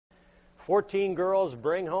14 girls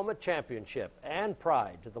bring home a championship and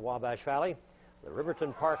pride to the Wabash Valley. The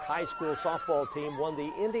Riverton Park High School softball team won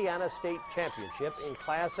the Indiana State Championship in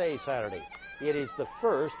Class A Saturday. It is the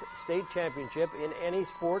first state championship in any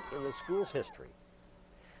sport in the school's history.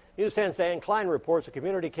 News 10's Dan Klein reports the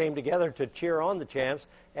community came together to cheer on the champs,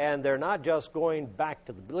 and they're not just going back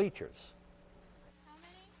to the bleachers.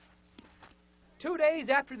 2 days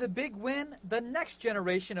after the big win, the next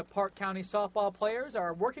generation of Park County softball players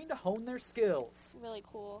are working to hone their skills. Really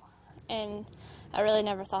cool, and I really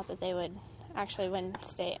never thought that they would actually win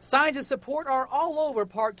state. Signs of support are all over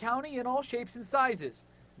Park County in all shapes and sizes.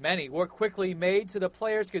 Many were quickly made so the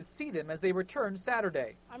players could see them as they returned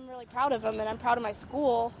Saturday. I'm really proud of them, and I'm proud of my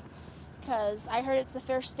school because I heard it's the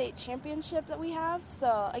first state championship that we have,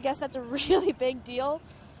 so I guess that's a really big deal,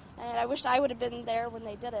 and I wish I would have been there when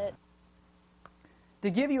they did it. To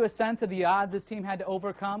give you a sense of the odds this team had to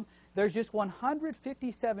overcome, there's just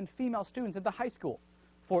 157 female students at the high school.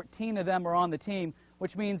 14 of them are on the team,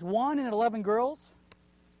 which means 1 in 11 girls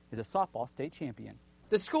is a softball state champion.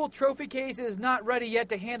 The school trophy case is not ready yet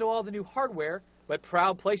to handle all the new hardware, but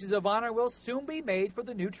proud places of honor will soon be made for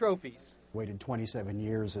the new trophies. Waited 27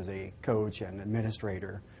 years as a coach and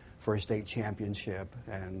administrator for a state championship,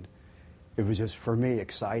 and it was just, for me,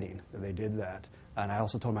 exciting that they did that. And I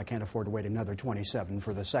also told them I can't afford to wait another 27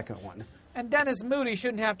 for the second one. And Dennis Moody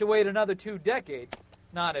shouldn't have to wait another 2 decades,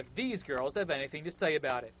 not if these girls have anything to say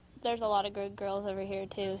about it. There's a lot of good girls over here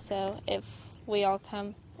too, so if we all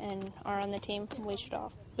come and are on the team, we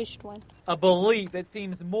should win. A belief that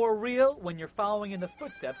seems more real when you're following in the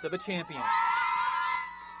footsteps of a champion.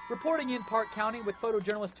 Reporting in Park County with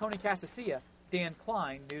photojournalist Tony Casasilla, Dan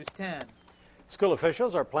Klein, News 10. School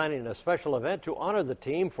officials are planning a special event to honor the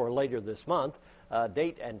team for later this month. A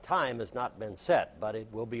date and time has not been set, but it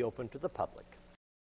will be open to the public.